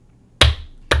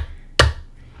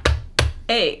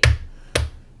Hey.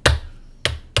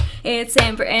 It's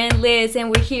Amber and Liz,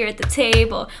 and we're here at the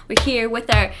table. We're here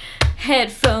with our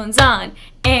headphones on,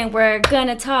 and we're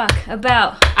gonna talk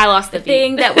about the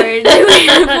thing that we're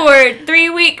doing for 3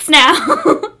 weeks now.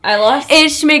 I lost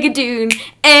Ishmigadoon.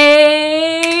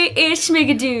 Hey,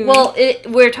 Ishmigadoon. Well,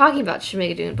 we're talking about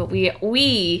Shmigadoon, but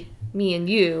me and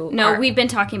you. No, we've been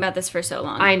talking about this for so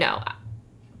long. I know.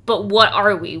 But what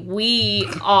are we? We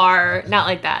are not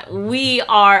like that. We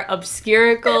are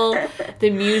Obscurical, the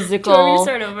musical,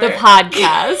 the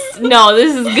podcast. No,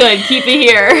 this is good. Keep it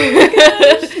here.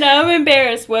 Oh gosh, now I'm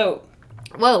embarrassed. Whoa,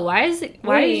 why is it?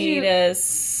 Why Wait a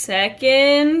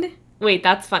second. Wait,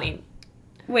 that's funny.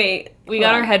 Wait, we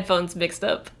got our headphones mixed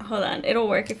up. Hold on, it'll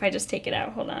work if I just take it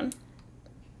out. Hold on.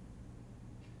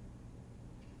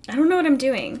 I don't know what I'm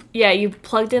doing. Yeah, you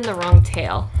plugged in the wrong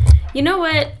tail. You know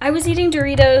what? I was eating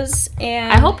Doritos,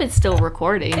 and I hope it's still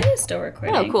recording. It is still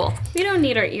recording. Oh, cool. We don't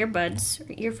need our earbuds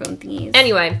or earphone thingies.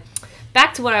 Anyway,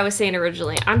 back to what I was saying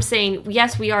originally. I'm saying,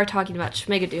 yes, we are talking about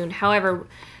Shmigadoon. However,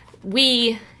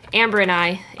 Amber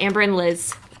and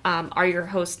Liz, are your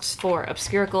hosts for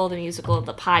Obscurical, the musical,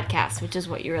 the podcast, which is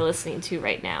what you're listening to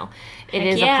right now. It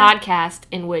is a podcast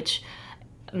in which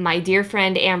my dear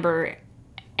friend Amber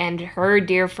and her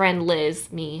dear friend Liz,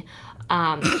 me,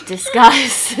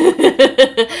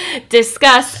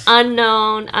 discuss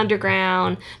unknown,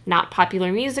 underground, not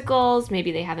popular musicals.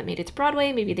 Maybe they haven't made it to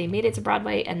Broadway. Maybe they made it to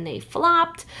Broadway and they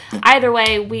flopped. Either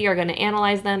way, we are going to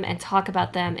analyze them and talk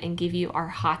about them and give you our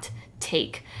hot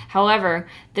take. However,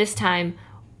 this time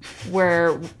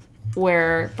we're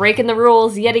breaking the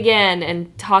rules yet again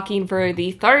and talking for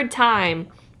the third time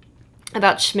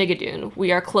about Shmigadoon.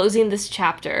 We are closing this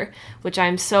chapter, which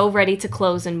I'm so ready to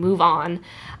close and move on.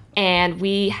 And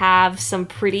we have some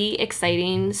pretty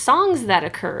exciting songs that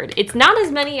occurred. It's not as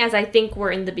many as I think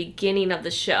were in the beginning of the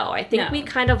show. I think we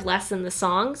kind of lessen the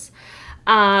songs,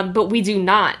 but we do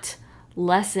not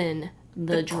lessen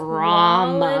the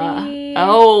drama. Quality.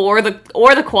 Oh, or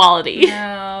the quality.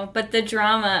 No, but the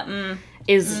drama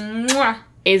is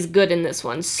good in this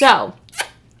one. So,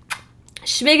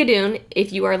 Shmigadoon,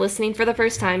 if you are listening for the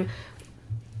first time,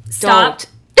 stop.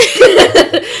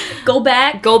 Go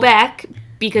back.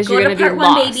 Because you're going to be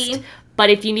lost. Baby.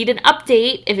 But if you need an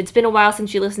update, if it's been a while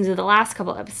since you listened to the last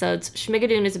couple episodes,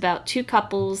 Shmigadoon is about two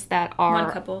couples that are...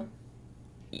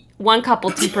 One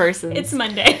couple, two persons. It's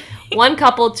Monday. One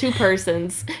couple, two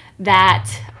persons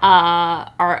that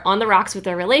are on the rocks with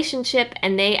their relationship,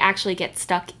 and they actually get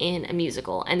stuck in a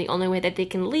musical. And the only way that they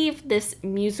can leave this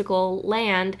musical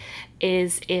land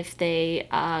is if they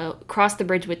cross the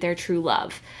bridge with their true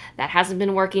love. That hasn't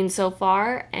been working so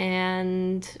far,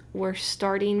 and we're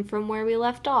starting from where we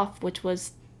left off, which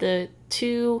was the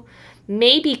two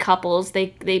maybe couples.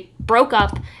 They broke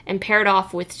up and paired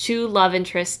off with two love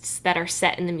interests that are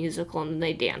set in the musical, and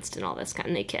they danced and all this kind,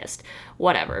 and they kissed.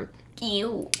 Whatever.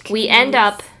 Ew. We end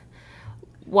up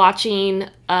watching,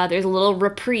 there's a little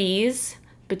reprise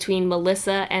between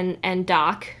Melissa and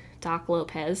Doc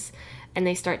Lopez, and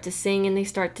they start to sing and they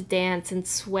start to dance and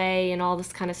sway and all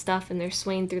this kind of stuff, and they're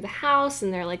swaying through the house,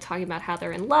 and they're like talking about how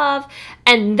they're in love,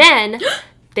 and then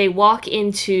they walk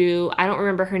into, I don't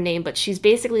remember her name, but she's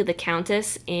basically the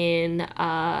Countess in...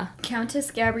 Countess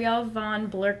Gabrielle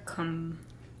von Blurkum.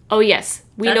 Oh, yes.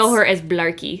 We know her as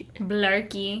Blarky.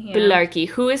 Blarky, yeah. Blarky,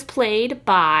 who is played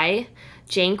by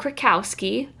Jane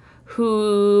Krakowski,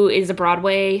 who is a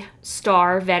Broadway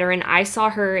star, veteran. I saw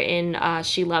her in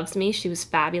She Loves Me. She was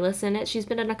fabulous in it. She's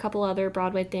been in a couple other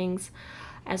Broadway things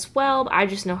as well. I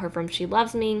just know her from She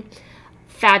Loves Me.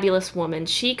 Fabulous woman.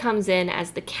 She comes in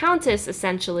as the Countess,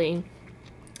 essentially,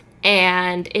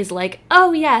 and is like,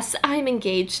 oh, yes, I'm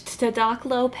engaged to Doc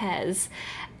Lopez.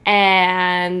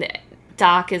 And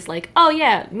Doc is like, oh,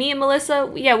 yeah, me and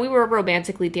Melissa, yeah, we were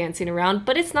romantically dancing around,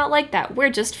 but it's not like that.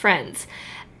 We're just friends.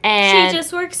 And she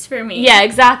just works for me. Yeah,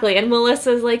 exactly. And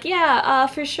Melissa's like, yeah,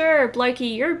 for sure,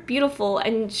 Blarky, you're beautiful.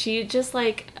 And she just,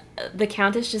 like, the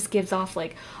Countess just gives off,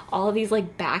 like, all of these,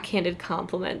 like, backhanded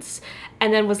compliments.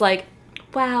 And then was like,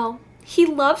 wow, he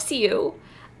loves you.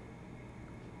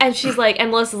 And she's like,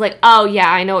 and Melissa's like, oh, yeah,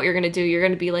 I know what you're going to do. You're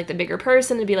going to be, like, the bigger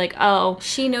person and be like, oh.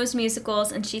 She knows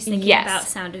musicals, and she's thinking about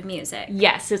Sound of Music.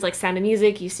 Yes, it's like Sound of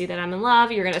Music. You see that I'm in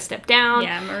love. You're going to step down.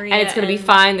 Yeah, Maria. And it's going to be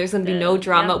fine. There's going to be no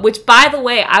drama. Yep. Which, by the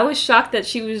way, I was shocked that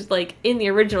she was, like, in the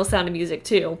original Sound of Music,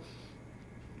 too.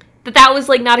 That was,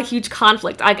 like, not a huge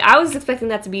conflict. Like, I was expecting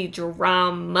that to be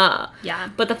drama. Yeah.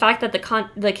 But the fact that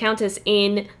the Countess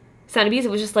in Sound of Music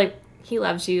was just like, he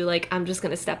loves you, like, I'm just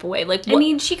gonna step away. Like, what? I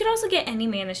mean, she could also get any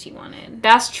man that she wanted.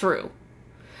 That's true.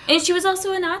 And she was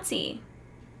also a Nazi.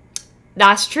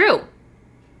 That's true.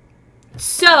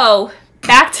 So,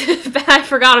 back to I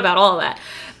forgot about all of that.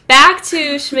 Back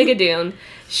to Schmigadoon.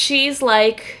 She's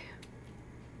like,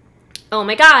 oh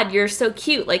my god, you're so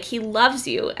cute. Like, he loves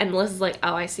you. And Melissa's like,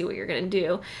 oh, I see what you're going to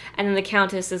do. And then the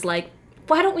Countess is like,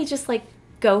 why don't we just, like,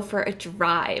 go for a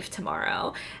drive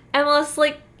tomorrow? And Melissa's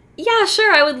like, yeah,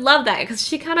 sure, I would love that. Because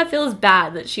she kind of feels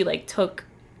bad that she, like, took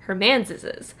her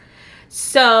manses.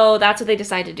 So that's what they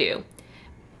decide to do.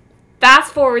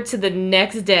 Fast forward to the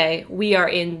next day, we are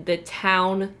in the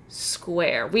town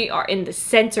square. We are in the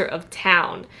center of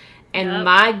town. And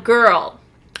my girl,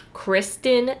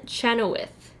 Kristen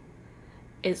Chenoweth,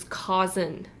 is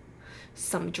causing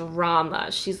some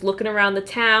drama. She's looking around the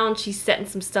town. She's setting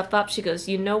some stuff up. She goes,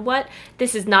 you know what?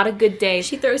 This is not a good day.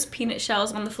 She throws peanut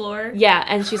shells on the floor. Yeah,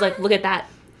 and she's like, look at that.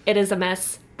 It is a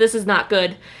mess. This is not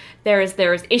good. There is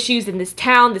issues in this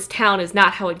town. This town is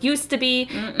not how it used to be.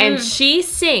 And she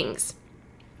sings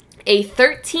a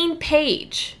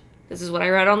 13-page, this is what I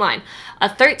read online, a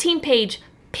 13-page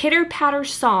pitter-patter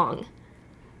song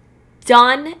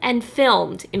done and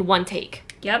filmed in one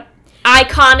take. Yep.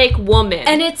 Iconic woman.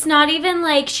 And it's not even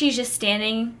like she's just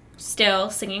standing still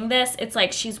singing this. It's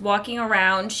like she's walking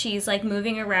around. She's like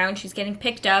moving around. She's getting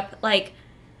picked up. Like,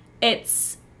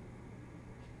 it's...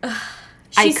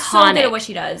 she's iconic. so good at what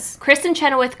she does. Kristen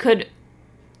Chenoweth could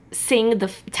sing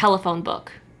the telephone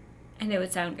book. And it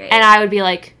would sound great. And I would be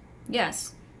like,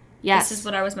 yes. yes. This is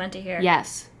what I was meant to hear.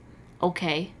 Yes.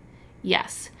 Okay.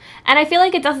 Yes. And I feel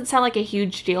like it doesn't sound like a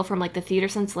huge deal from, like, the theater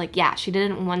sense. Like, yeah, she did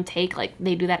it in one take. Like,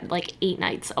 they do that, like, 8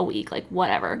 nights a week. Like,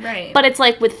 whatever. Right. But it's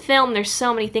like, with film, there's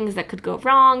so many things that could go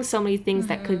wrong. So many things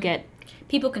that could get...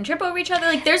 People can trip over each other.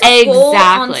 Like, there's a whole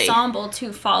ensemble,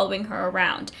 too, following her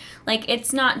around. Like,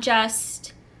 it's not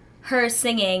just her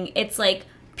singing. It's, like,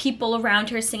 people around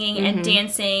her singing and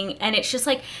dancing. And it's just,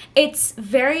 like, it's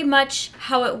very much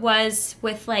how it was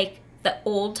with, like, the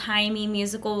old-timey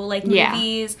musical, like,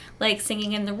 movies. Like,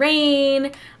 Singing in the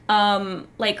Rain.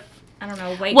 Like, I don't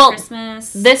know, White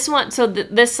Christmas. This one... So,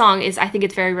 this song is... I think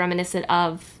it's very reminiscent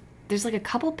of... There's, like, a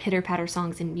couple pitter-patter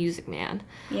songs in Music Man.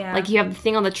 Yeah. Like, you have the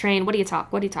thing on the train, what do you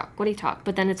talk, what do you talk, what do you talk?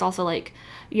 But then it's also, like,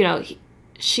 you know,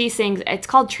 she sings, it's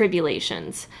called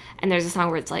Tribulations. And there's a song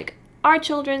where it's like, our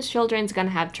children's gonna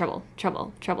have trouble,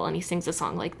 and he sings a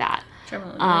song like that.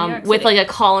 With, like, a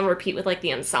call and repeat with, like,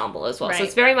 the ensemble as well. Right. So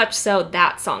it's very much so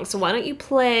that song. So why don't you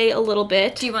play a little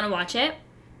bit? Do you want to watch it?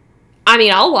 I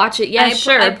mean, I'll watch it, yeah,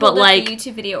 sure, but, like... the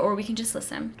YouTube video, or we can just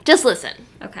listen. Just listen.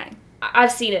 Okay.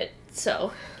 I've seen it,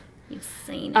 so... You've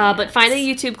seen it. But find a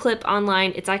YouTube clip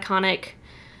online. It's iconic.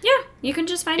 Yeah, you can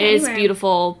just find it It's anywhere.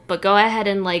 beautiful, but go ahead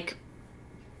and, like...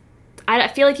 I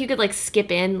feel like you could, like, skip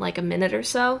in, like, a minute or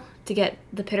so to get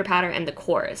the pitter-patter and the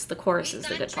chorus. The chorus is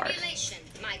the good part.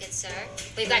 My good sir,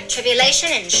 we've got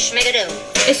tribulation and schmigadoon.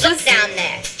 It's Look just down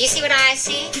there. Do you see what I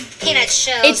see? Peanut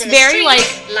shells it's in the very, street, like...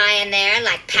 lying there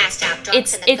like passed out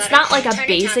drunks in the It's gutter. not like a Turning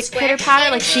basic town square, pitter-patter.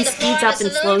 Like, she into the speeds floor up of the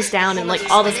and saloon, slows down and, like,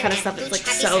 all this kind of stuff. It's, like,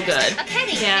 so good. A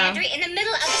petty Yeah. commandery in the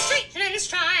middle of the street and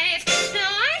strife. No,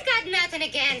 I've got nothing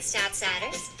against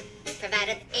outsiders,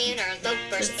 provided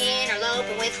interlopers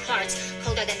interloping with hearts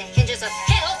colder than the hinges of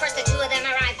hell. First the two of them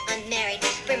arrive unmarried,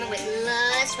 brimming with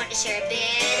lust, want to share a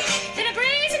bed. Then a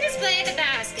brazen display at the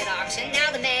basket auction.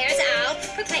 Now the mayor's out,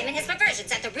 proclaiming his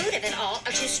perversions. At the root of it all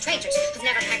are two strangers who've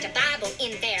never cracked a Bible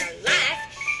in their life.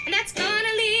 And that's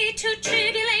gonna lead to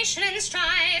tribulation and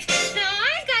strife. No,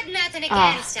 I've got nothing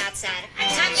against outside.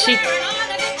 Time to learn all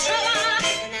of it, trouble.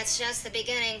 And that's just the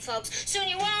beginning, folks. Soon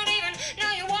you won't even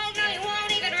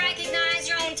recognize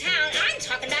your own town. I'm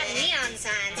talking about neon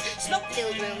signs,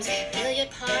 smoke-filled rooms, billiard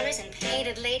parlors, and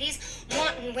painted ladies,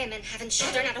 wanton women having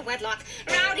children out of wedlock,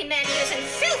 rowdy men using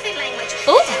filthy language.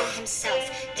 Devil himself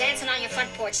dancing on your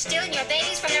front porch, stealing your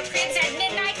babies from their cribs at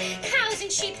midnight. Cows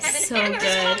and sheep having So amorous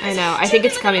good. moments. I know. I think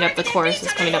it's coming up. The chorus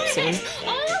is coming up soon.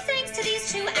 All thanks to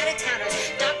these two out-of-towners,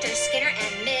 Dr. Skinner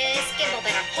and Miss Gimble.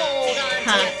 Better hold on to your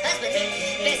husband.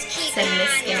 Best keep Said an Miss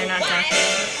eye on Skinner, your not wife. Doctor.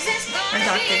 There's Or gonna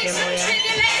Dr. be Gimble, some yeah.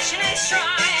 tribulation and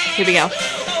strife. Here we go. Oh,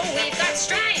 we've got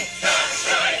strife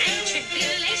and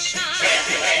tribulation,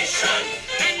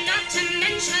 and not to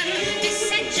mention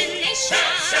miscegenation.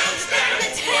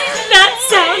 That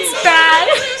sounds bad.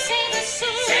 We'll save us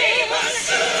soon.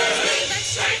 We've got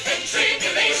strife and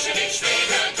tribulation and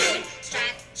schmigadoon.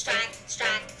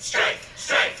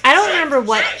 Strife. I don't remember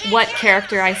what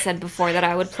character I said before that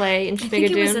I would play in I think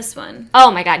it was Schmigadoon. this one.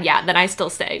 Oh my god, yeah. Then I still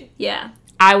stay. Yeah.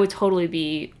 I would totally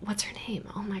be... What's her name?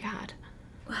 Oh my god.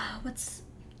 What's...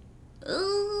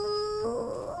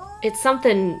 It's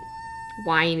something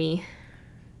whiny.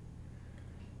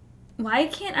 Why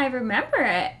can't I remember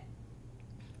it?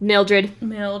 Mildred.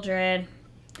 Mildred.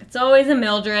 It's always a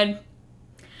Mildred.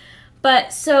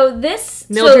 But so this...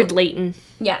 Mildred Layton.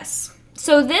 Yes.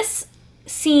 So this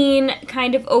scene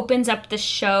kind of opens up the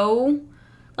show.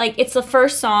 Like, it's the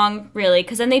first song, really,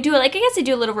 because then they do, like, I guess they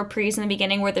do a little reprise in the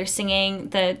beginning where they're singing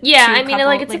the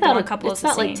it's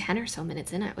about like 10 or so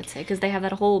minutes in, I would say, because they have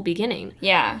that whole beginning.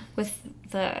 Yeah, with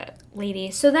the lady.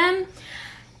 So then,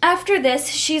 after this,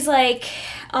 she's like,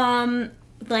 we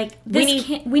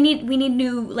need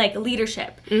new, like,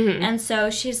 leadership. Mm-hmm. And so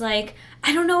she's like,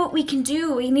 I don't know what we can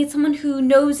do. We need someone who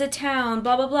knows a town,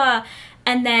 blah, blah, blah.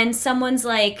 And then someone's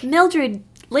like... Mildred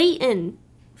Layton,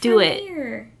 do it.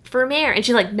 Mayor. For mayor. And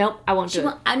she's like, nope, I won't do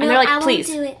it. And they're like, please.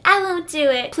 I won't do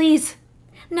it. Please.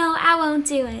 No, I won't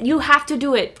do it. You have to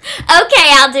do it. Okay,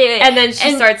 I'll do it. And then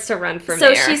she starts to run for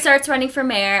mayor. So she starts running for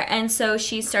mayor, and so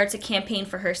she starts a campaign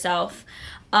for herself.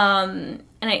 And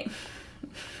I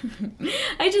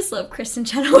just love Kristen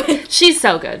Chenoweth. She's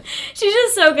so good. She's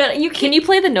just so good. Can you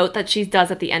play the note that she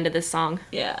does at the end of this song?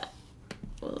 Yeah.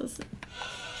 Well, listen.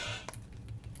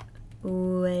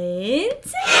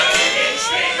 Wait.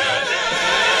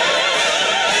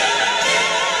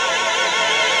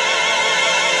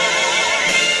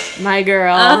 My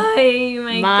girl. Oh,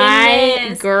 my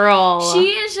goodness. Girl.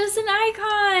 She is just an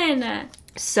icon.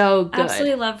 So good.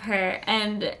 Absolutely love her.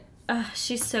 And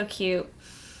she's so cute.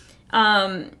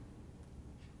 So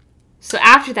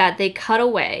after that, they cut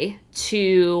away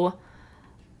to...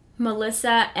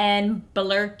 Melissa and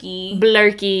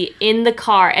Blurky in the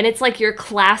car, and it's like your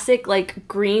classic like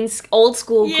old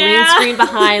school green screen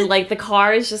behind, like the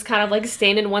car is just kind of like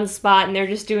staying in one spot and they're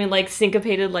just doing like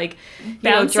syncopated like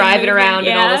driving around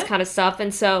and all this kind of stuff.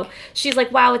 And so she's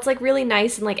like, wow, it's like really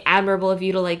nice and like admirable of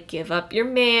you to like give up your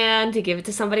man to give it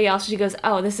to somebody else. She goes,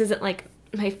 oh, this isn't like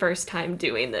my first time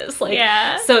doing this. Like,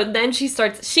 so then she's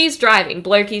driving,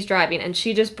 Blurky's driving, and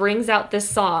she just brings out this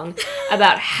song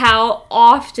about how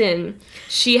often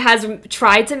she has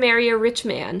tried to marry a rich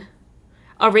man,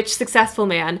 a rich, successful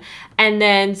man, and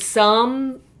then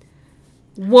some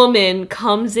woman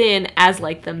comes in as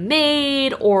like the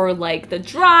maid or like the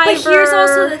driver. But here's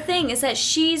also the thing, is that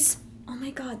she's... Oh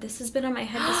my god, this has been on my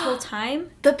head this whole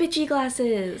time. The bitchy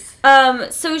glasses.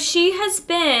 So she has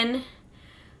been...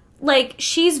 Like,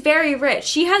 she's very rich.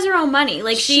 She has her own money.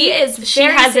 Like, she has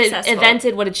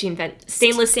invented, what did she invent?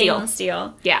 Stainless steel. Stainless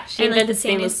steel. Yeah, she invented like,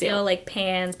 stainless steel. Like,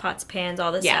 pans, pots of pans,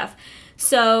 all this stuff.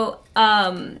 So,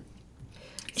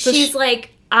 she's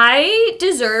like, I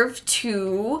deserve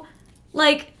to,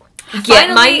 like...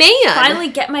 Finally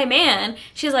get my man.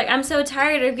 She's like, I'm so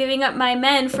tired of giving up my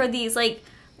men for these, like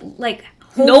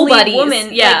homely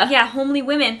women. Yeah. Homely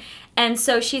women. And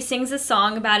so she sings a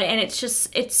song about it, and it's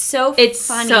so funny. It's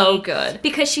so good.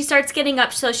 Because she starts getting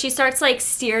up, so she starts, like,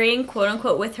 steering,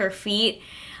 quote-unquote, with her feet,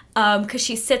 because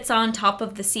she sits on top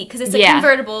of the seat, because it's a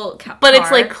convertible car. But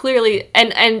it's, like, clearly,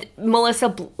 and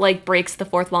Melissa, like, breaks the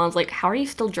fourth wall and is like, how are you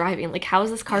still driving? Like, how is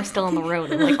this car still on the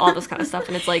road? And, like, all this kind of stuff,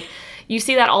 and it's like... You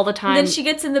see that all the time. And then she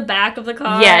gets in the back of the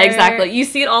car. Yeah, exactly. You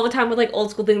see it all the time with, like, old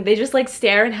school things. They just, like,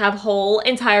 stare and have whole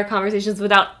entire conversations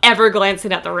without ever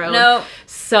glancing at the road. No.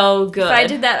 So good. If I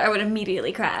did that, I would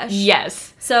immediately crash.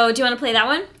 Yes. So, do you want to play that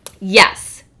one?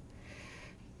 Yes.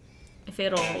 If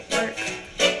it'll work.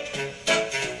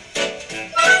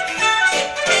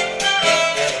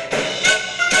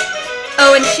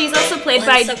 Oh, and she's also played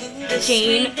by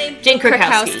Jane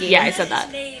Krakowski. Yeah, I said that.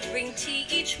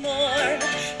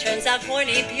 Turns out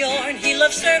horny Bjorn, he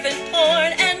loves servant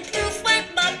porn, and proof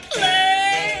went my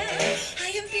plan. I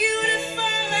am beautiful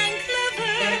and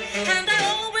clever, and I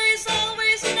always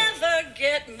never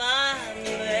get my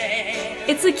man.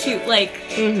 It's a cute, like,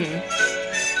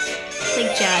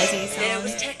 like jazzy song. There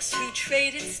was Tex who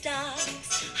traded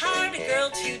stocks, hired a girl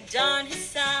to darn his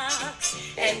socks,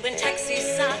 and when Texie's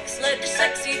socks led to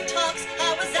sexy talks,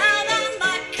 I was out on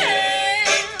my cane.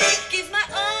 Give my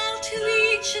all to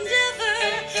each endeavor,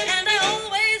 and I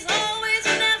always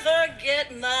never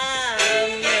get my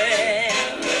man.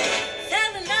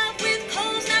 Fell in love with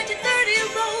Cole's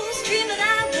 1930 Rose, dreamed that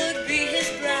I would be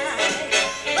his bride.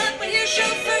 But when your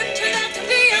chauffeur turned out to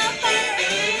be a her,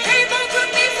 they both took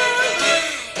me for a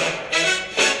ride.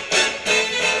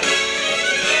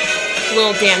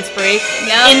 Little dance break.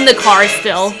 In the car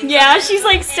still. Yeah, she's,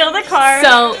 like, still in the car.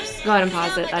 So, go ahead and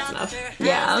pause it. That's enough.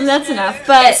 Yeah, that's enough.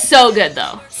 But it's so good,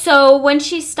 though. So, when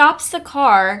she stops the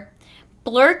car,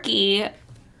 Blurky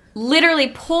literally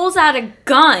pulls out a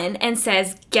gun and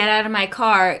says, get out of my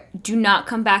car. Do not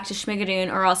come back to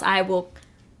Schmigadoon or else I will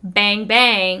bang,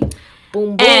 bang.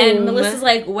 Boom, boom. And Melissa's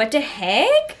like, what the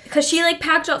heck? Because she, like,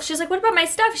 packed up. She's like, what about my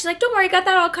stuff? She's like, don't worry, I got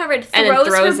that all covered. And then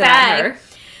throws her it bag. at her.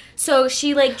 So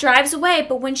she, like, drives away,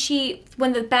 but when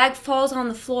the bag falls on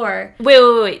the floor...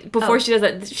 Wait. Before she does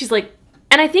that, she's like,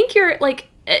 And I think you're, like,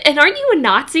 and aren't you a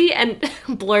Nazi? And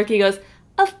Blurky goes,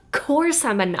 of course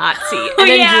I'm a Nazi. And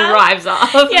then drives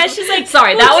off. Yeah, she's like,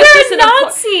 sorry, well, that was just a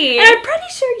Nazi. And I'm pretty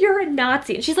sure you're a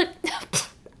Nazi. And she's like,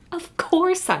 of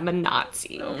course I'm a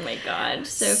Nazi. Oh my god.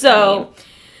 So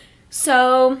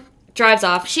drives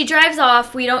off. She drives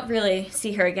off. We don't really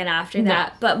see her again after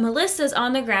that. But Melissa's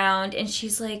on the ground and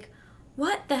she's like,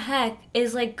 what the heck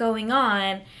is like going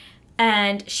on?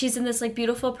 And she's in this like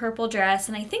beautiful purple dress.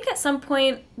 And I think at some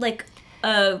point like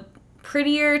a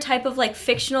prettier type of like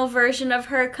fictional version of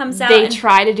her comes out. They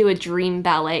try to do a dream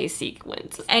ballet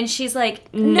sequence. And she's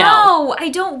like, no, I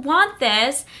don't want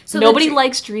this. So nobody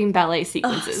likes dream ballet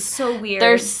sequences. Ugh, so weird.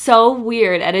 They're so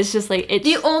weird. And it's just like, it's...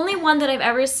 The only one that I've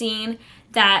ever seen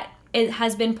that it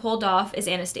has been pulled off is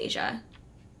Anastasia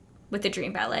with the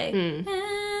dream ballet.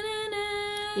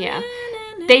 Yeah.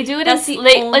 They do it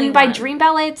and by dream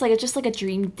ballet, it's like just like a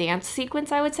dream dance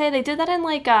sequence, I would say. They did that in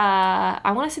like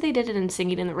I want to say they did it in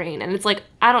Singing in the Rain, and it's like,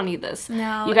 I don't need this.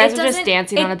 No, you guys are just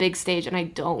dancing on a big stage, and I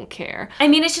don't care. I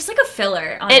mean, it's just like a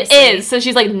filler, honestly. It is. So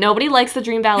she's like, nobody likes the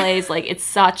dream ballets. Like, it's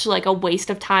such like a waste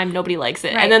of time. Nobody likes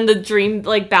it. Right. And then the dream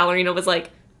like ballerina was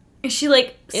like, she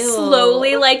like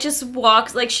slowly like just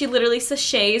walks, like she literally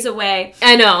sachets away.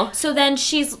 I know. So then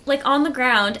she's like on the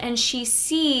ground, and she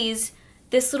sees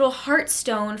this little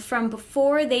heartstone from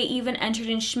before they even entered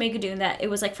in Schmigadoon, that it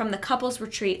was like from the couples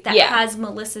retreat that has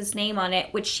Melissa's name on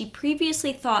it, which she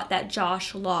previously thought that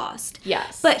Josh lost.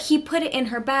 Yes. But he put it in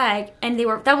her bag, and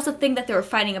that was the thing that they were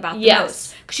fighting about the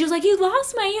most. Because she was like, you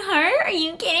lost my heart? Are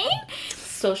you kidding?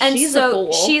 So she's a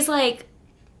fool. She's like,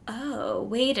 oh,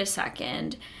 wait a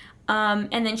second.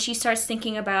 And then she starts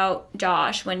thinking about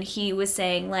Josh when he was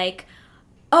saying like,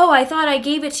 oh, I thought I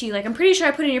gave it to you. Like, I'm pretty sure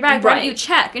I put it in your bag. Why don't you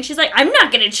check? And she's like, I'm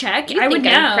not going to check. I would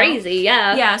know. I'm crazy,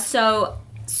 yeah. Yeah, so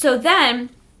then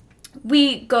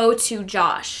we go to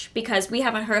Josh because we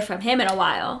haven't heard from him in a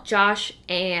while. Josh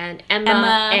and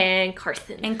Emma and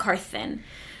Carthen.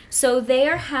 So they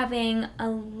are having a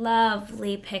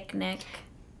lovely picnic.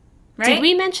 Right? Did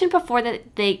we mention before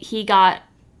that he got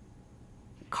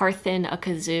Carthen a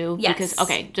kazoo? Yes. Because,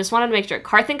 okay, just wanted to make sure.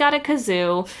 Carthen got a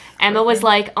kazoo. Emma was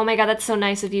like, oh my god, that's so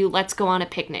nice of you. Let's go on a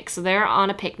picnic. So they're on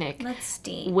a picnic. Let's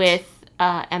date. With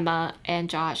Emma and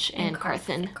Josh and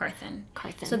Carthen. Carthen.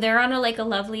 So they're on a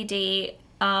lovely date.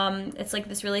 It's like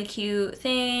this really cute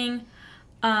thing.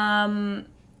 So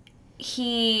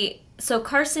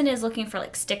Carson is looking for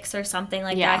like sticks or something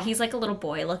like that. He's like a little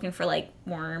boy looking for like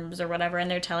worms or whatever, and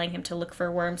they're telling him to look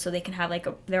for worms so they can have like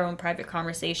their own private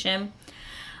conversation.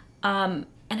 And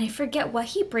I forget what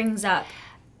he brings up.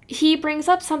 He brings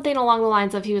up something along the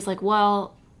lines of, he was like,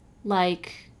 well,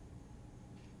 like,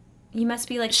 you must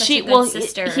be like such a good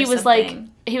sister. He was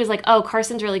like, oh,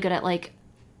 Carson's really good at like,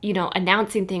 you know,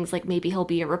 announcing things, like maybe he'll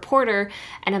be a reporter.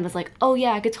 And Emma's like, oh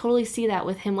yeah, I could totally see that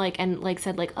with him, like, and like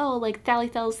said like, oh, like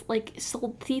Thalithel's like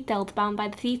sold Thetheld bound by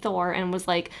the Thethor, and was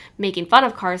like making fun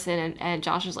of Carson, and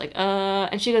Josh was like,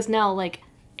 and she goes, no, like,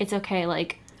 it's okay,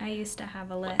 like, I used to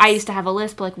have a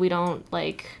list, but like we don't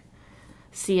like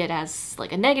see it as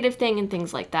like a negative thing and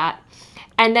things like that.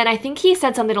 And then I think he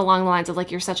said something along the lines of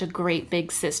like, you're such a great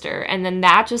big sister. And then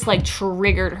that just like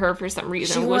triggered her for some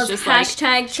reason. She was just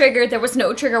hashtag triggered. There was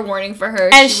no trigger warning for her.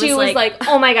 And she was like,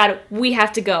 oh my god, we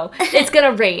have to go. It's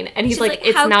gonna rain. And he's like,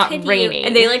 it's not raining.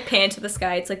 And they like pan to the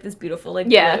sky. It's like this beautiful like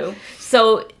blue.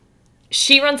 So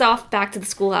she runs off back to the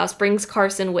schoolhouse, brings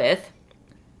Carson with.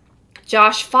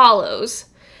 Josh follows.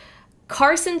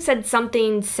 Carson said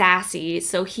something sassy,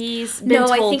 so he's been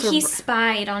told I think he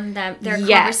spied on them, their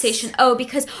conversation. Oh,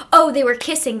 because, they were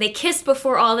kissing. They kissed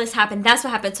before all this happened. That's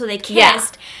what happened. So they kissed.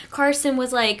 Yeah. Carson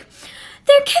was like,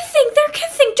 they're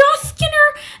kissing. Josh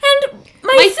Skinner and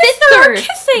my sister are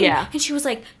kissing. Yeah. And she was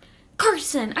like,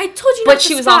 Carson, I told you not to spy. But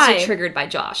she was also triggered by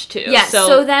Josh, too. Yeah,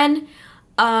 so then...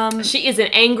 she is an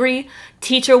angry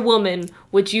teacher woman,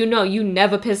 which you know, you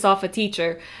never piss off a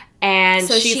teacher. And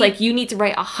so she's like, you need to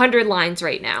write 100 lines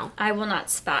right now. I will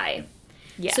not spy.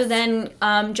 Yes. So then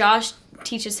Josh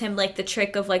teaches him, like, the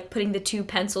trick of, like, putting the two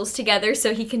pencils together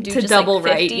so he can do just, double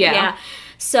like, 50. Right, yeah.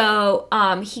 So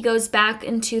he goes back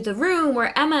into the room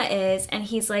where Emma is, and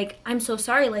he's like, I'm so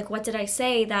sorry. Like, what did I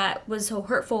say that was so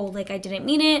hurtful? Like, I didn't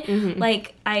mean it. Mm-hmm.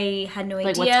 Like, I had no idea.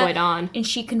 Like, what's going on? And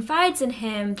she confides in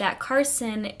him that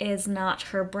Carson is not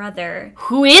her brother.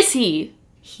 Who is he?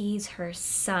 He's her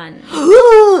son.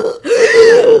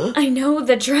 I know,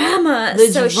 the drama.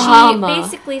 So she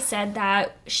basically said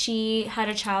that she had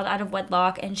a child out of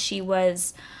wedlock, and she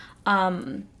was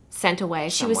sent away somewhere.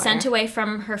 She was sent away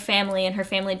from her family, and her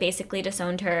family basically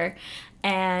disowned her.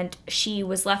 and she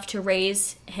was left to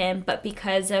raise him, but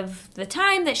because of the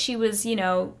time that she was,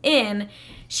 in,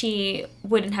 she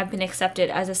wouldn't have been accepted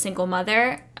as a single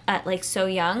mother at, like, so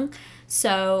young.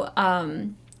 So,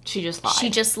 she just lied. She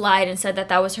just lied and said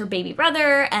that was her baby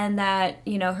brother and that,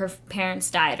 her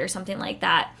parents died or something like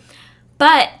that.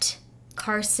 But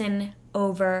Carson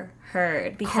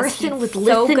overheard because Carson was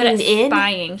so good at listening in?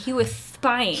 spying. He was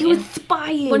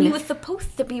spying. When he was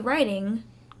supposed to be writing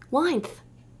lines.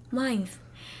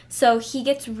 So he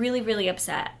gets really, really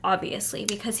upset, obviously,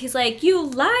 because he's like, you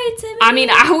lied to me. I mean,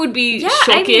 I would be shocked.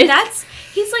 I mean,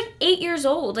 he's like 8 years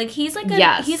old. Like, he's like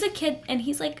he's a kid, and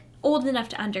he's like old enough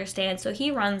to understand. So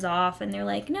he runs off, and they're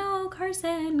like, no,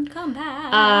 Carson, come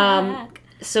back.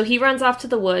 So he runs off to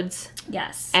the woods.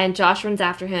 Yes. And Josh runs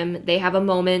after him. They have a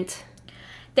moment.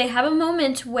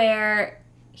 Where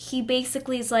he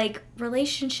basically is like,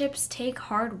 relationships take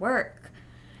hard work.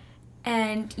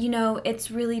 And, it's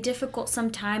really difficult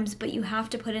sometimes, but you have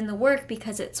to put in the work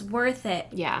because it's worth it.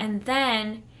 Yeah. And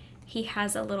then he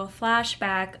has a little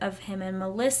flashback of him and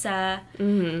Melissa.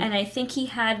 Mm-hmm. And I think he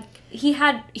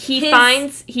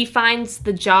finds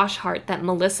the Josh heart that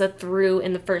Melissa threw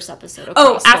in the first episode.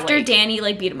 After Danny,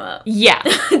 like, beat him up. Yeah.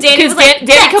 Danny was like,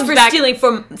 Danny comes for back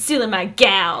stealing my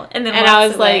gal. And then I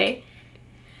was away.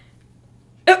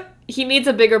 like, he needs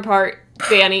a bigger part.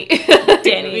 Danny. Because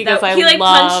he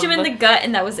punched him in the gut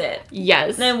and that was it.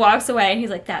 Yes. And then walks away and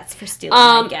he's like, that's for stealing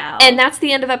my gal. And that's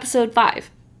the end of episode 5.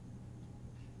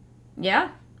 Yeah.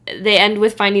 They end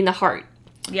with finding the heart.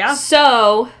 Yeah.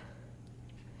 So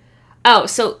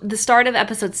the start of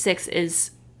episode 6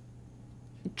 is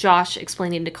Josh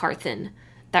explaining to Carson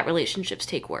that relationships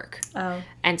take work. Oh.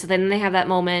 And so then they have that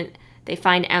moment. They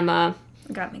find Emma.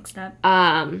 Got mixed up.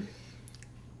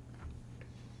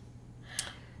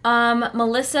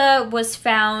 Melissa was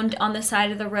found on the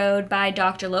side of the road by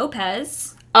Dr.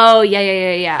 Lopez. Oh,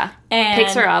 yeah. And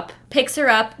Picks her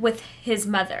up with his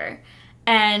mother.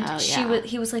 And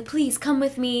he was like, please come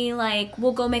with me. Like,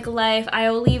 we'll go make a life. I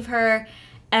will leave her.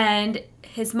 And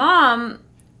his mom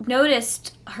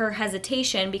noticed her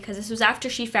hesitation because this was after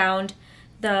she found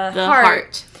the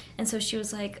heart. And so she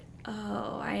was like,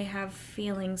 oh, I have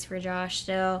feelings for Josh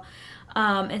still.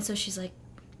 And so she's like,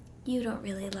 you don't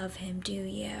really love him, do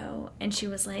you? And she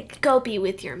was like, go be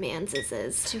with your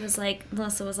manses. She was like,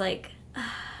 Melissa was like,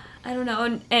 I don't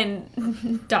know.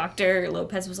 And Dr.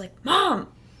 Lopez was like, Mom,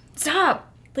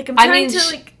 stop. Like, I'm trying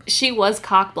to, she was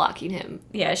cock blocking him.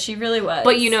 Yeah, she really was.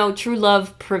 But, true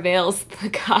love prevails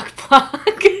the cock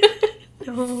block.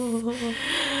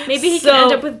 Maybe he can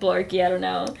end up with Blorky, I don't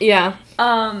know. Yeah.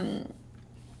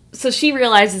 So she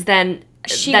realizes then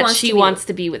she wants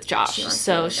to be with Josh.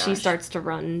 So she starts to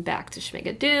run back to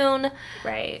Schmigadoon.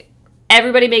 Right.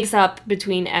 Everybody makes up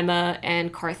between Emma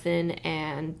and Carson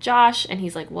and Josh, and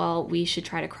he's like, well, we should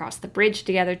try to cross the bridge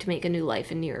together to make a new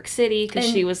life in New York City, because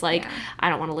she was like, I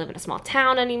don't want to live in a small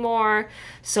town anymore.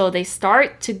 So they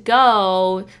start to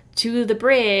go to the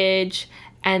bridge,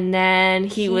 and then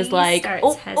he was like,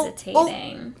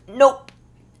 hesitating. Nope,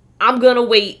 I'm gonna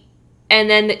wait. And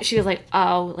then she was like,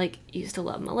 oh, like, you still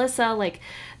love Melissa, like,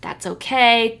 that's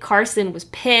okay. Carson was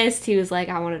pissed. He was like,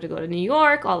 I wanted to go to New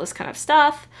York, all this kind of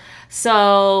stuff.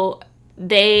 So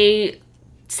they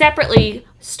separately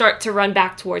start to run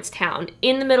back towards town.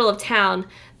 In the middle of town,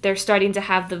 they're starting to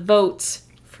have the votes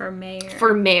for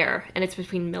mayor. And it's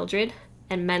between Mildred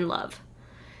and Menlove.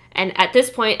 And at this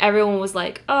point, everyone was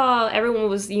like,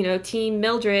 Team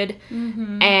Mildred.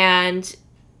 Mm-hmm. And,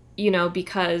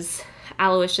 because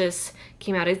Aloysius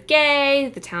came out as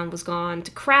gay, the town was gone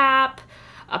to crap.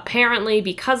 Apparently,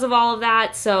 because of all of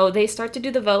that, so they start to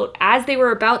do the vote. As they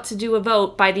were about to do a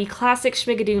vote, by the classic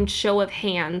Schmigadoon show of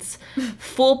hands,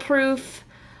 foolproof,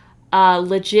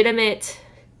 legitimate,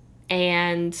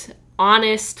 and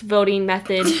honest voting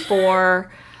method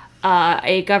for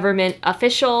a government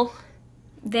official.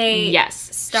 They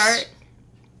start.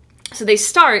 So they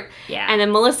start, and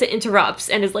then Melissa interrupts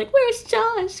and is like, where's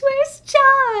Josh? Where's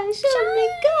Josh? Oh my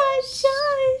gosh,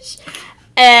 Josh.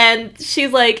 And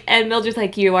she's like, and Mildred's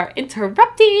like, you are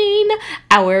interrupting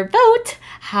our vote.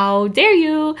 How dare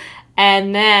you?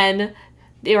 And then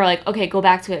they were like, okay, go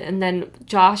back to it. And then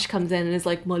Josh comes in and is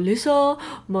like, Melissa,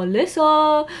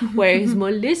 where's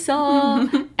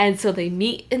Melissa? And so they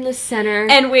meet in the center.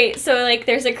 And wait, so like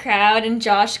there's a crowd and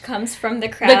Josh comes from the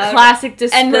crowd. The classic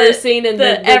dispersing and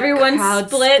the everyone crowd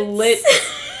splits.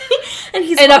 And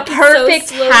he's in a walking perfect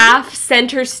so slowly. half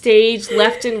center stage,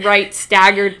 left and right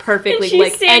staggered perfectly, And she's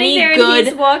like standing any there and good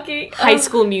he's walking. high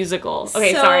school musical.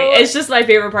 Okay, So- sorry. It's just my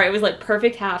favorite part. It was like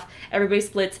perfect half. Everybody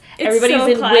splits. It's Everybody's so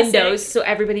in classic. windows so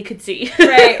everybody could see.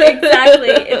 Right, exactly.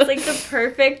 It's like the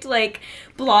perfect, like,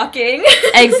 blocking.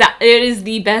 Exactly. It is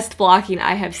the best blocking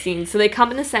I have seen. So they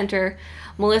come in the center.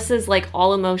 Melissa's like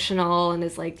all emotional and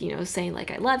is like, you know, saying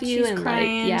like I love you She's and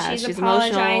crying. like yeah, she's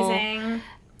emotional. apologizing.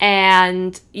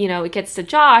 And, you know, it gets to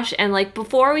Josh and like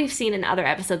before we've seen in other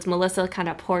episodes, Melissa kind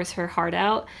of pours her heart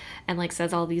out and like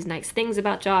says all these nice things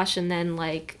about Josh and then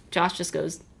like Josh just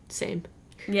goes, same.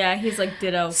 Yeah, he's like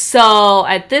ditto. So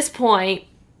at this point,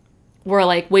 we're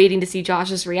like waiting to see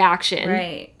Josh's reaction.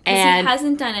 Right. Because And he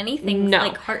hasn't done anything No.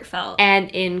 like heartfelt. And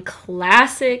in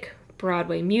classic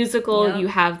Broadway musical, Yep. you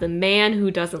have the man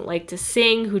who doesn't like to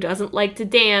sing, who doesn't like to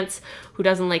dance, who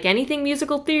doesn't like anything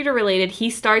musical theater related. He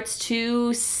starts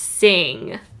to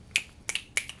sing.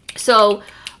 So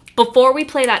before we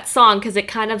play that song, because it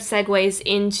kind of segues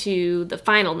into the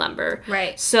final number.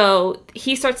 Right. So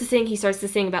he starts to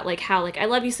sing about like how like I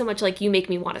love you so much, like you make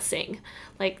me want to sing.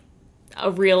 Like a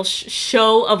real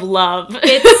show of love.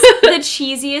 It's the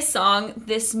cheesiest song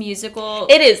this musical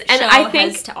It is, and show I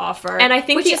think has to offer. And I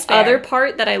think which the is fair. other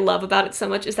part that I love about it so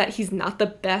much is that he's not the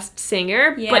best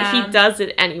singer, but Yeah. he does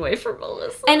it anyway for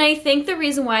Melissa. And I think the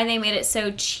reason why they made it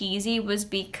so cheesy was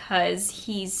because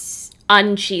he's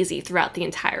uncheesy throughout the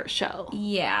entire show.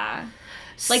 yeah.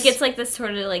 Like it's like this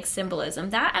sort of like symbolism.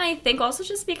 That and I think also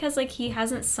just because like he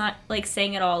hasn't like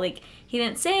sang at all. Like he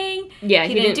didn't sing. Yeah,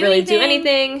 he didn't really do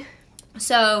anything.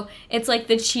 So it's like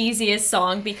the cheesiest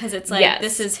song because it's like Yes.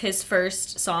 this is his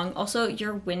first song. Also,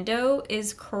 your window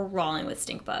is crawling with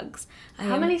stink bugs.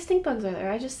 How many stink bugs are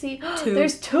there? I just see Two.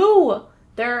 There's 2.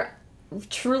 They're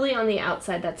truly on the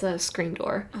outside. That's a screen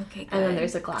door. Okay, good. And then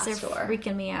there's a glass 'Cause they're door.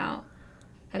 freaking me out.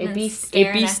 I've It been be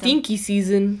staring at them. stinky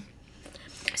season.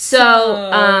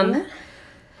 So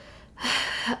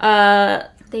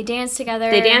They dance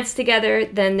together. they dance together,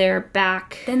 then they're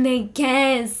back. Then they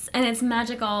kiss, and it's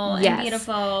magical Yes. and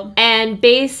beautiful. And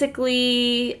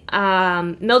basically,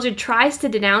 Mildred tries to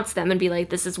denounce them and be like,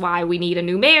 this is why we need a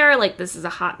new mayor, like, this is a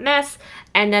hot mess.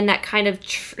 And then that kind of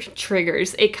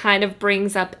triggers. It kind of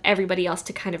brings up everybody else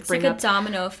to kind of It's bring like up a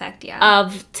domino effect, yeah.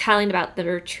 of telling about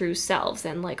their true selves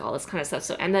and, like, all this kind of stuff.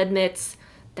 So Emma admits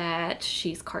that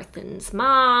she's Carthan's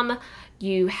mom.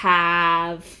 You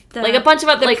have, like, a bunch of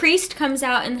other, the like... priest comes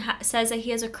out and says that he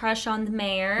has a crush on the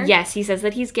mayor. Yes, he says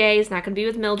that he's gay, he's not going to be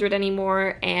with Mildred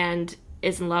anymore, and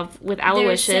is in love with They're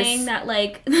Aloysius. saying that,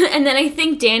 like, and then I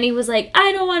think Danny was like,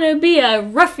 I don't want to be a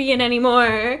ruffian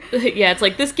anymore. Yeah, it's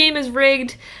like, this game is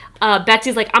rigged.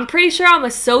 Betsy's like, I'm pretty sure I'm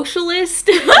a socialist.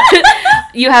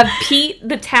 You have Pete,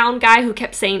 the town guy, who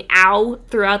kept saying ow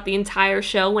throughout the entire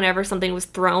show whenever something was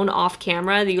thrown off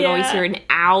camera. You would always Yeah. hear an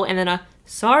ow and then a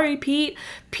sorry, Pete.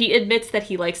 Pete admits that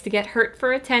he likes to get hurt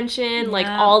for attention, like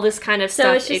Yeah. all this kind of So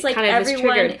stuff. it's just it like kind of is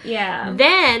everyone, triggered. yeah.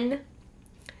 Then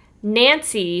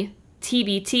Nancy,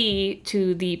 TBT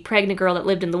to the pregnant girl that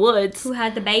lived in the woods, Who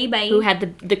had the baby. who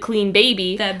had the clean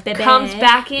baby, The baby. comes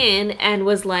back in and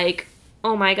was like,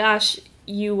 oh my gosh,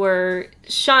 you were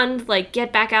shunned, like,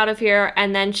 get back out of here.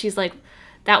 And then she's like,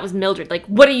 that was Mildred. Like,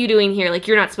 what are you doing here? Like,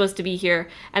 you're not supposed to be here.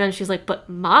 And then she's like, but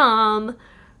Mom...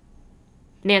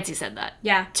 Nancy said that.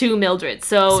 Yeah. To Mildred.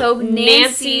 So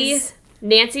Nancy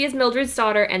Nancy's... is Mildred's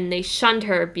daughter, and they shunned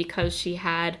her because she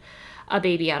had a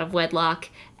baby out of wedlock.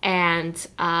 And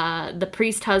the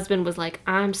priest husband was like,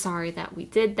 I'm sorry that we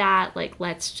did that. Like,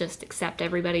 let's just accept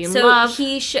everybody in love.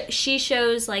 So she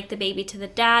shows, like, the baby to the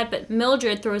dad, but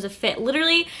Mildred throws a fit.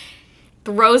 Literally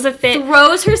Throws a fit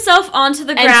throws herself onto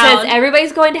the and ground. says,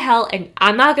 everybody's going to hell, and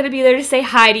I'm not going to be there to say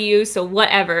hi to you, so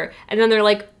whatever. And then they're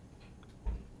like,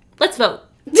 let's vote.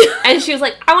 And she was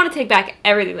like, I want to take back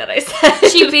everything that I said.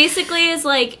 She basically is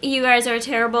like, you guys are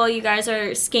terrible, you guys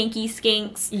are skanky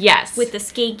skinks. Yes. With the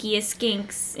skankiest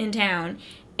skinks in town.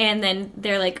 And then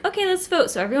they're like, okay, let's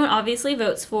vote. So everyone obviously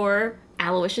votes for...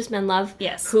 Aloysius Menlove.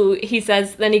 Yes. Who, he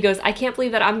says, then he goes, I can't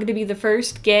believe that I'm going to be the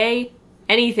first gay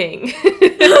anything.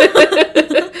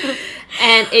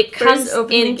 And it comes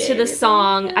openly into gay the everything.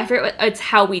 song, I forget what, it's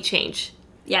How We Change.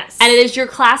 Yes. And it is your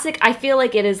classic, I feel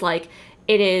like it is like,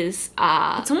 it is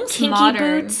It's almost Kinky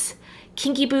modern.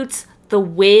 Boots, The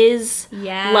Wiz.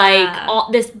 Yeah. Like,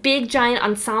 all this big giant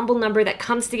ensemble number that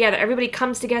comes together. Everybody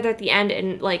comes together at the end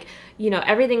and, like, you know,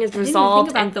 everything is even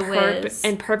resolved think and, about The Wiz.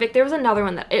 and perfect. There was another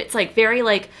one that, it's, like, very,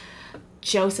 like,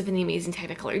 Joseph and the Amazing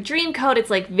Technicolor Dreamcoat. It's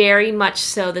like very much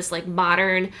so this like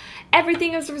modern,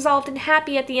 everything is resolved and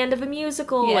happy at the end of a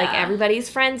musical. Yeah. Like everybody's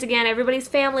friends again, everybody's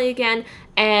family again.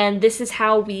 And this is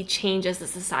how we change as a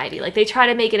society. Like they try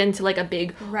to make it into like a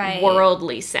big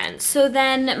worldly sense. So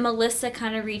then Melissa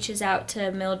kind of reaches out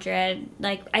to Mildred,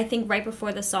 like I think right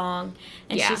before the song.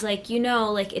 And she's like, you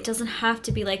know, like it doesn't have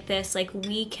to be like this. Like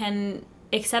we can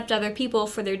accept other people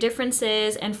for their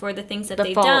differences and for the things that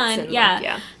they've done.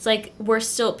 It's like we're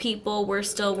still people, we're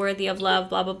still worthy of love,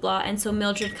 blah blah blah. And so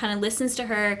Mildred kind of listens to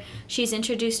her. She's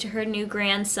introduced to her new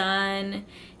grandson.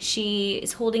 She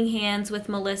is holding hands with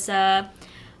Melissa.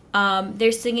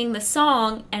 They're singing the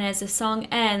song, and as the song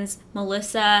ends,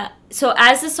 Melissa, so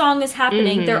as the song is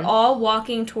happening, they're all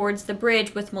walking towards the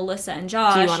bridge with Melissa and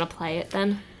Josh. Do you want to play it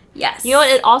then? Yes. You know what,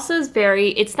 it also is very,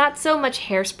 it's not so much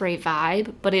Hairspray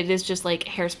vibe, but it is just like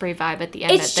Hairspray vibe at the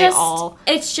end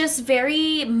it's just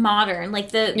very modern,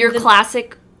 like the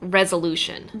classic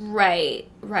resolution. Right,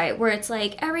 where it's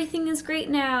like, everything is great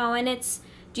now, and it's,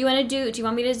 do you want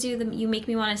me to do the You Make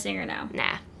Me Want to Sing or no?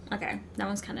 Nah. Okay, that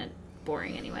one's kind of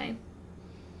boring anyway.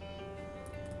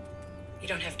 You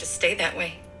don't have to stay that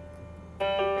way.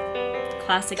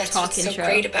 Classic That's talk what's intro. so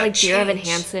great about Like Dear Evan change.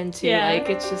 Hansen too, Yeah. like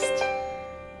it's just...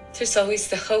 There's always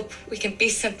the hope we can be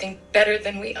something better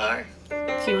than we are. Do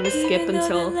you want to skip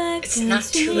until... It's not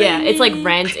too late. Yeah, it's like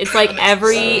Rent. It's like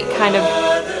every kind of...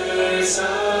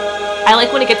 I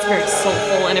like when it gets very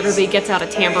soulful and everybody gets out a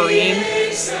tambourine.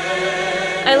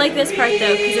 I like this part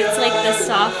though, because it's like the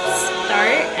soft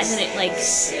start, and then it like...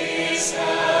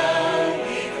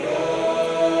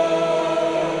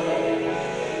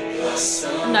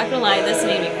 I'm not gonna lie, this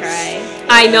made me cry.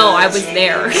 I know, I was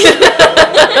there.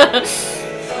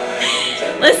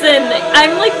 Listen,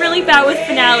 I'm like really bad with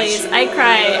finales. I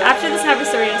cry. After this, I have a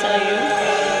story to tell you.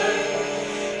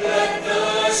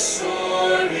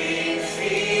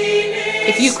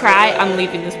 If you cry, I'm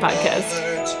leaving this podcast.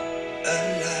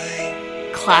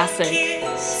 Classic.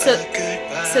 So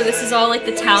this is all like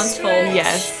the townsfolk.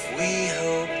 Yes.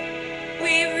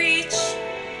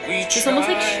 It's almost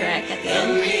like Shrek at the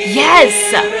end.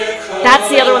 Yes! That's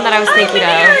the other one that I was thinking of.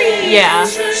 Yeah.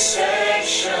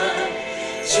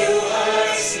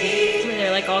 Where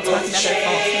they're like all talking about their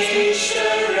faults and stuff.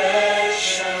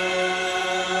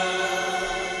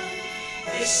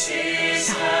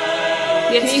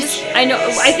 I know.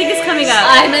 I think it's coming up.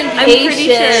 I'm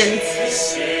impatient.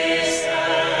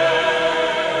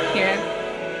 Here.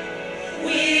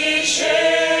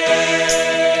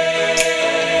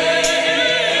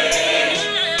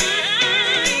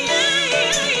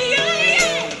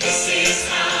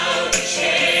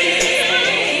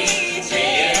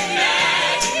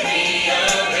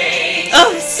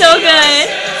 Oh, so good.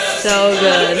 So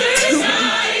good.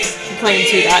 I'm playing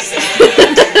two dots.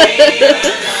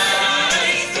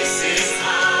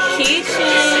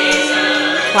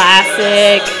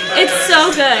 Classic. It's so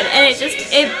good, and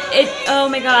it oh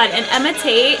my god. And Emma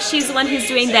Tate, she's the one who's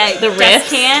doing the riff.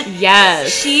 Descant. Yes.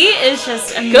 She is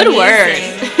just amazing. Good word.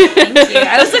 Thank you.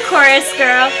 I was a chorus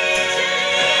girl.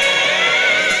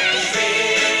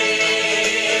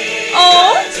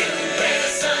 Oh.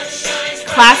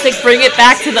 Classic. Bring it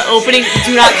back to the opening.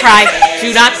 Do not cry.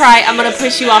 Do not cry. I'm gonna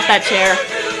push you off that chair.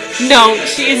 No,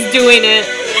 she is doing it.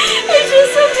 It's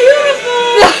just so beautiful.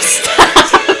 No, stop.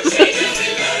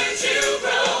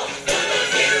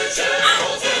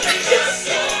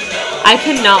 I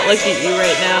cannot look at you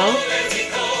right now.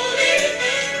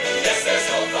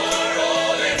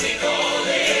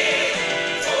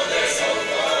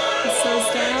 It slows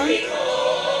down.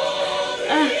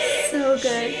 So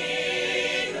good.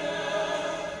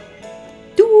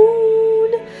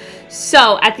 Dune.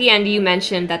 So, at the end, you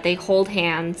mentioned that they hold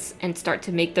hands and start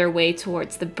to make their way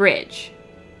towards the bridge.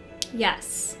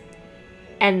 Yes.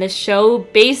 And the show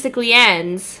basically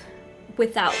ends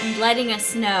Without letting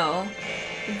us know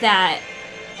that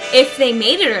if they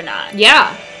made it or not.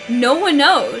 Yeah. No one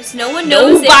knows. No one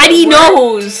knows. Nobody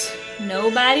knows.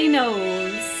 Nobody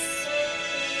knows.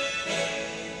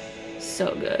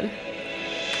 So good.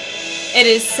 It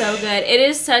is so good. It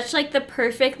is such like the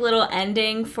perfect little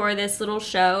ending for this little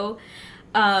show.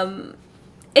 It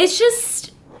was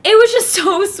just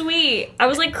so sweet. I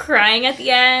was like crying at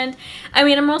the end. I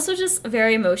mean, I'm also just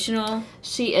very emotional.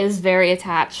 She is very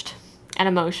attached and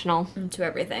emotional to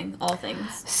everything, all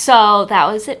things. So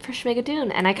that was it for Schmigadoon,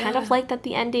 and I kind of like that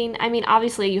the ending. I mean,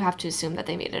 obviously you have to assume that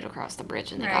they made it across the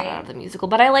bridge and they got out of the musical,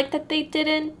 but I like that they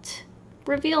didn't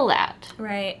reveal that.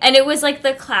 Right, and it was like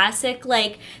the classic,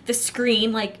 like the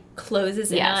screen like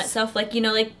closes in on itself, like you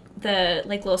know, like the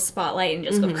like little spotlight and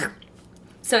just goes.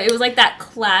 So it was like that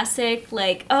classic,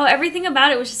 like, oh, everything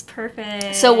about it was just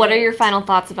perfect. So what are your final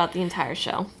thoughts about the entire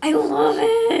show? I love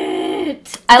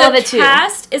it. I love it too. The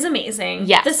cast is amazing.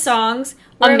 Yes. The songs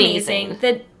were amazing.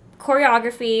 The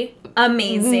choreography,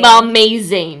 amazing.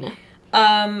 Amazing.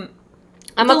 The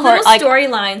little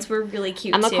storylines were really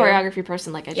cute, I'm a too. choreography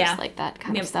person. Like, I just like that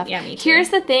kind of stuff. Yeah, me too. Here's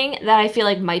the thing that I feel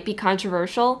like might be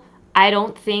controversial. I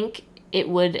don't think it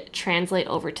would translate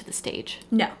over to the stage.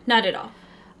 No, not at all.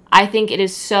 I think it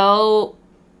is so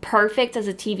perfect as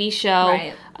a TV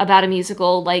show about a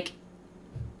musical. Like,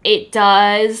 it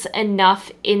does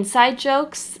enough inside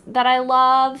jokes that I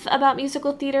love about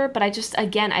musical theater, but I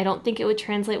don't think it would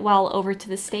translate well over to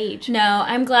the stage. No,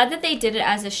 I'm glad that they did it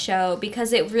as a show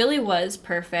because it really was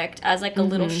perfect as, like, a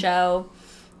little show.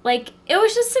 Like, it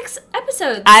was just 6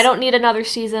 episodes. I don't need another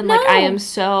season. No. Like, I am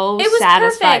so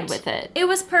satisfied with it. It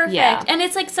was perfect. Yeah. And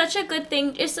it's, like, such a good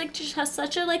thing. It's, like, just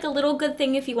such a, like, a little good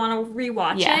thing if you want to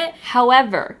rewatch it.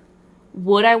 However,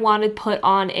 would I want to put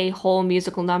on a whole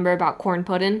musical number about corn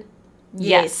pudding?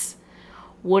 Yes.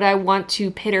 Would I want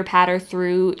to pitter-patter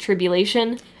through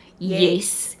tribulation?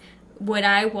 Yes. Would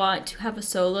I want to have a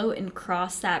solo and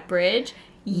cross that bridge?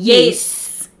 Yes.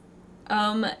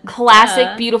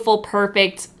 Classic, beautiful,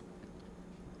 perfect,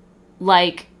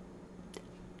 like,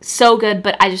 so good,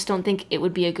 but I just don't think it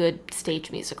would be a good stage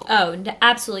musical. Oh,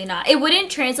 absolutely not. It wouldn't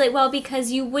translate well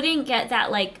because you wouldn't get that,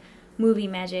 like, movie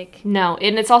magic. No,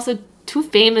 and it's also too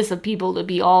famous of people to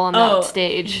be all on that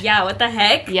stage. Yeah, what the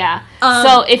heck? Yeah.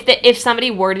 So if somebody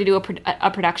were to do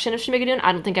a production of Schmigadoon,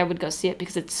 I don't think I would go see it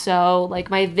because it's so, like,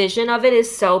 my vision of it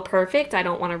is so perfect. I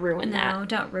don't want to ruin that. No,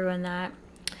 don't ruin that.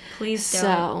 Please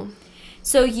don't.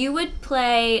 So you would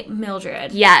play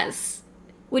Mildred. Yes.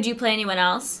 Would you play anyone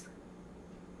else?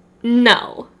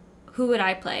 No. Who would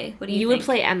I play? What do you think? You would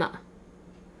play Emma.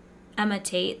 Emma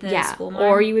Tate, the school mom?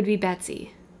 Or you would be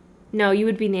Betsy. No, you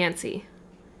would be Nancy.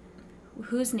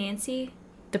 Who's Nancy?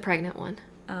 The pregnant one.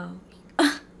 Oh.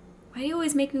 Why do you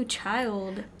always make me a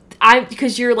child?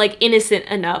 Because you're, like, innocent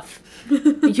enough.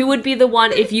 You would be the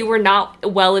one, if you were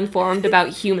not well informed about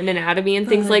human anatomy and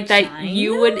things like that,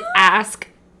 you would ask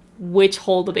which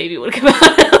hole the baby would come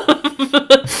out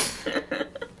of.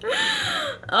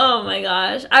 Oh my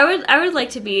gosh. I would like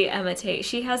to be Emma Tate.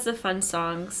 She has the fun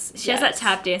songs. She has that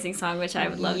tap dancing song, which I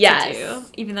would love to do.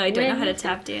 Even though I don't know how to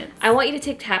tap dance. I want you to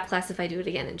take tap class if I do it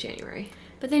again in January.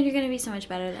 But then you're going to be so much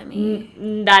better than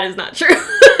me. That is not true.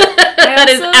 That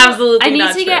is absolutely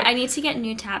not true. I need to get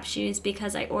new tap shoes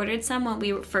because I ordered some when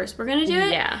we were going to do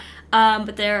it. Yeah.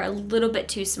 But they're a little bit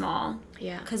too small.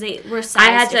 Yeah. Because they were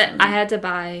sized differently. I had to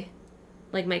buy,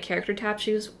 like, my character tap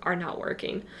shoes are not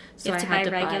working. So I had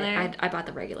to buy I bought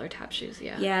the regular tap shoes,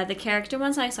 yeah. Yeah, the character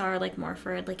ones I saw are, like, more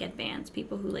for, like, advanced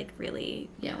people who, like, really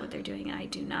know what they're doing. I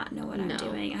do not know what I'm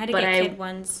doing. I had to get kid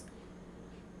ones.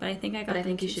 But I think I got But I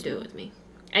think you should do it with me.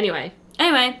 Anyway.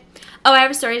 Oh, I have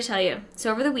a story to tell you.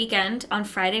 So over the weekend, on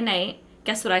Friday night,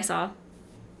 guess what I saw?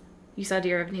 You saw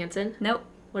Dear Evan Hansen? Nope.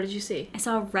 What did you see? I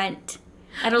saw Rent.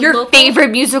 Your favorite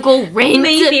musical, Rent?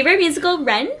 My favorite musical,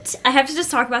 Rent. I have to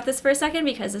just talk about this for a second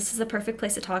because this is the perfect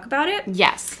place to talk about it.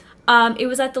 Yes. It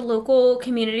was at the local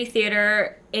community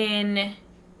theater in...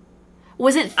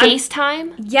 Was it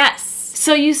FaceTime? Yes.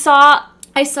 So you saw...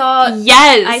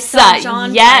 Yes. I saw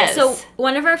John. Yes. So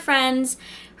one of our friends...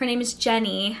 Her name is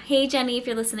Jenny. Hey, Jenny, if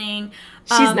you're listening.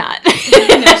 She's not. No,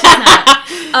 she's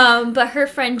not. But her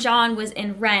friend John was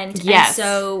in Rent. Yes. And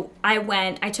so I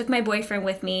went. I took my boyfriend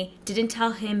with me. Didn't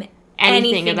tell him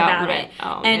anything about it.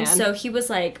 Oh, and so he was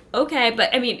like, okay.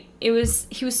 But, I mean, he was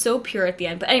so pure at the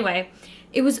end. But anyway,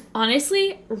 it was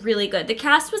honestly really good. The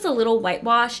cast was a little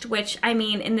whitewashed, which, I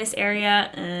mean, in this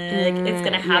area, it's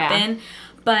going to happen. Yeah.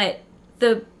 But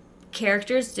the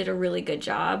characters did a really good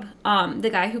job. The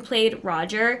guy who played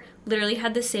Roger literally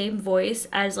had the same voice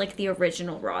as, like, the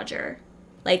original Roger.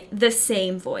 Like, the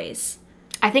same voice.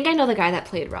 I think I know the guy that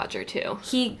played Roger, too.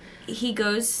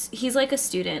 He's, like, a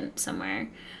student somewhere.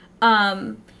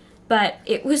 But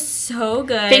it was so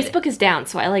good. Facebook is down,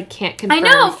 so I, like, can't confirm. I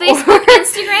know! Facebook,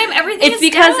 Instagram, everything is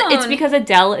down. It's because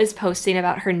Adele is posting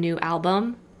about her new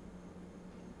album.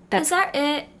 Is that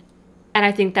it? And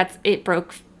I think it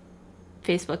broke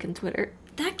Facebook and Twitter.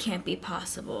 That can't be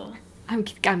possible. I'm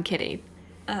kidding.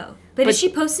 Oh. But is she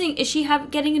posting... Is she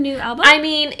getting a new album? I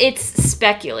mean, it's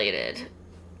speculated.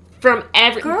 From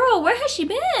every... Girl, where has she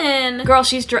been? Girl,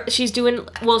 she's doing...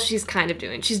 Well, she's kind of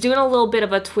doing... She's doing a little bit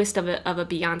of a twist of a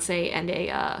Beyonce and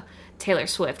a Taylor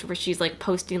Swift, where she's, like,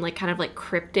 posting, like, kind of, like,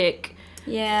 cryptic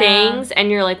things, and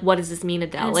you're like, what does this mean,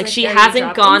 Adele? Like, she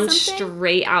hasn't gone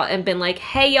straight out and been like,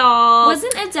 hey, y'all.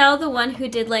 Wasn't Adele the one who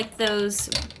did, like,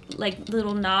 those... like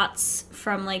little knots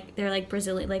from like they're like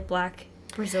Brazilian, like black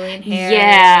Brazilian hair.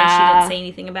 Yeah. And she didn't say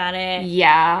anything about it.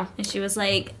 Yeah. And she was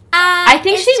like, I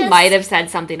think she might have said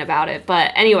something about it,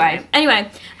 but anyway. Okay.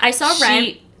 Anyway, I saw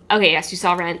Rent. Okay, yes, you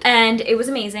saw Rent. And it was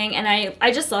amazing. And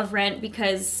I just love Rent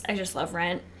because I just love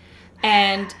Rent.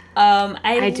 And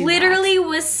I literally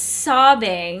was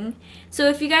sobbing. So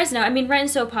if you guys know, I mean, Rent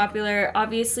is so popular.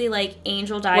 Obviously, like,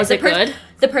 Angel died. Was it good?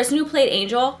 The person who played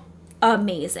Angel,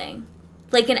 amazing.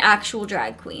 Like an actual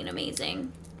drag queen,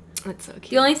 amazing. That's so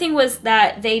cute. The only thing was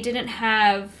that they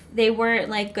weren't,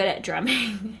 like, good at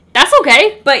drumming. That's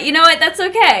okay. But you know what? That's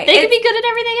okay. They could be good at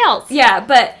everything else. Yeah,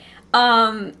 but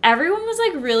everyone was,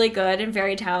 like, really good and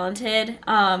very talented.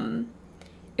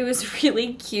 It was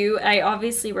really cute. I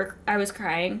was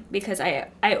crying because I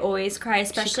always cry,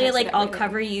 especially, like, I'll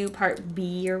Cover You Part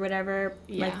B or whatever,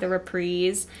 like, the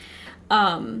reprise.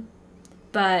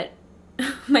 But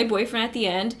my boyfriend at the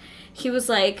end, he was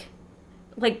like,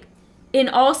 in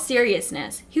all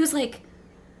seriousness, he was like,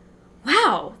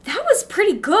 wow, that was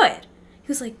pretty good. He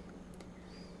was like,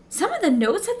 some of the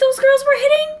notes that those girls were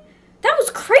hitting, that was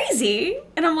crazy.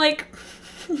 And I'm like,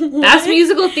 what? That's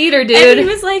musical theater, dude. And he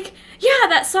was like, yeah,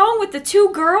 that song with the two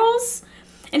girls.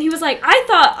 And he was like, I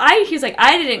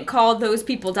didn't call those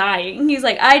people dying. He's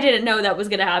like, I didn't know that was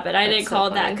going to happen. I didn't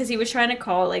call that. Because he was trying to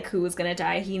call, like, who was going to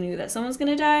die. He knew that someone was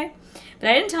going to die. But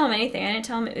I didn't tell him anything. I didn't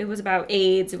tell him it was about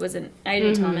AIDS. I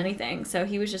didn't tell him anything. So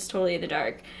he was just totally in the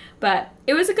dark. But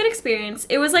it was a good experience.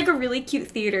 It was, like, a really cute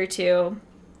theater, too.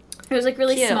 It was, like,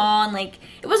 really small. And, like,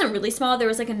 it wasn't really small. There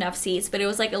was, like, enough seats. But it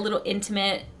was, like, a little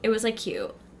intimate. It was, like,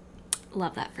 cute.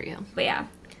 Love that for you. But, yeah.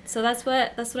 So that's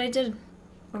what I did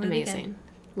over the weekend. Amazing.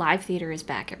 Live theater is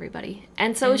back, everybody.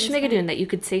 And so is Schmigadoon that you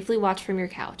could safely watch from your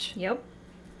couch. Yep.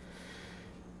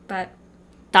 But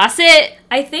that's it.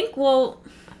 I think, well,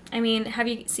 I mean, have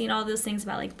you seen all those things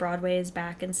about, like, Broadway is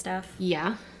back and stuff?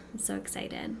 Yeah. I'm so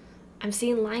excited. I'm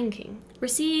seeing Lion King. We're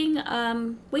seeing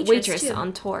Waitress too.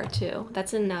 on tour, too.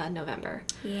 That's in November.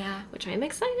 Yeah. Which I'm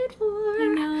excited for.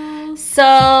 I know. So,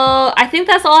 I think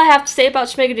that's all I have to say about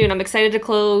Schmigadoon. I'm excited to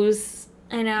close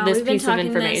I know. this piece of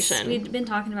information. We've been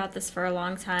talking about this for a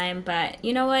long time, but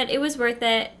you know what? It was worth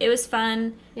it. It was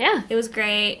fun. Yeah. It was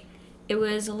great. It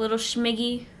was a little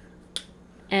schmiggy.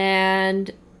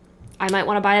 And I might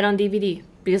want to buy it on DVD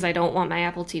because I don't want my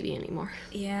Apple TV anymore.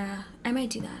 Yeah. I might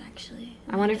do that, actually.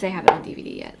 I wonder if they have it on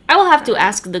DVD yet. I will have to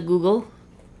ask the Google.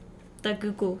 The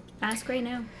Google. Ask right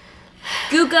now.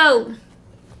 Google!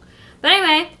 But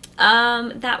anyway,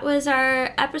 that was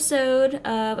our episode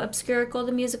of Obscurical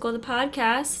the Musical, the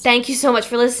podcast. Thank you so much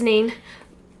for listening.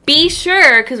 Be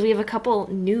sure, because we have a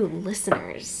couple new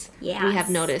listeners. Yes. We have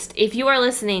noticed. If you are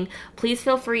listening, please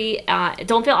feel free.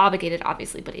 Don't feel obligated,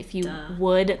 obviously, but if you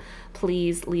would,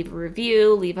 please leave a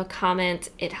review, leave a comment.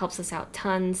 It helps us out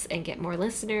tons and get more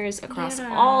listeners across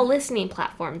all listening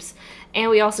platforms.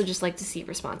 And we also just like to see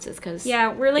responses because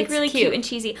we're like really cute and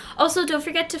cheesy. Also, don't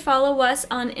forget to follow us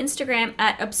on Instagram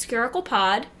at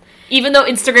ObscuricalPod. Even though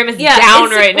Instagram is down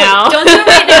right now. Don't do it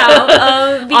right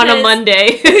now. On a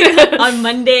Monday. On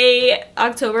Monday,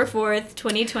 October 4th,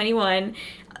 2021.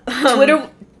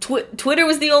 Twitter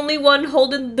was the only one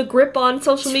holding the grip on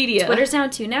social media. Twitter's down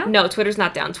too now? No, Twitter's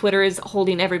not down. Twitter is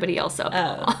holding everybody else up.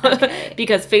 Oh, okay.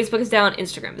 Because Facebook is down,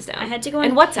 Instagram is down. I had to go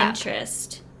on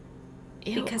Pinterest.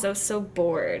 Because I was so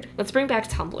bored. Let's bring back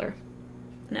Tumblr.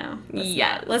 No.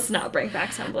 Let's not bring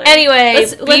back Tumblr. Anyway,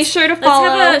 be sure to follow.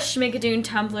 Let's have a Schmigadoon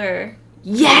Tumblr.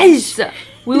 Yes!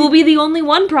 We will be the only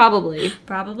one, probably.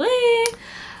 Probably.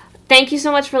 Thank you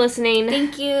so much for listening.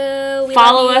 Thank you.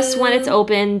 Follow us when it's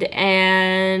opened,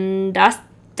 and that's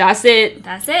it.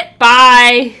 That's it.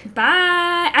 Bye.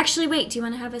 Bye. Actually, wait. Do you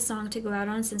want to have a song to go out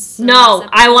on? No,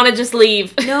 I want to just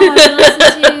leave. No, I want to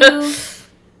listen to...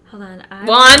 Hold on.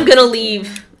 I'm going to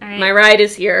leave. All right. My ride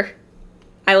is here.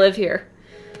 I live here.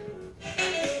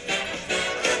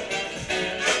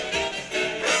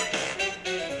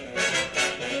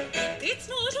 It's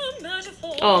not a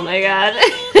metaphor. Oh my god.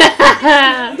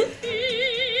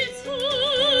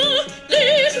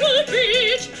 It's a little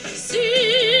bridge,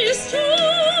 sister.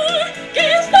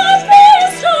 Give the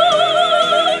sister.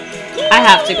 I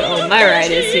have to go. My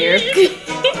ride is here.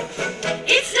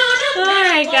 It's not a All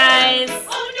right, guys.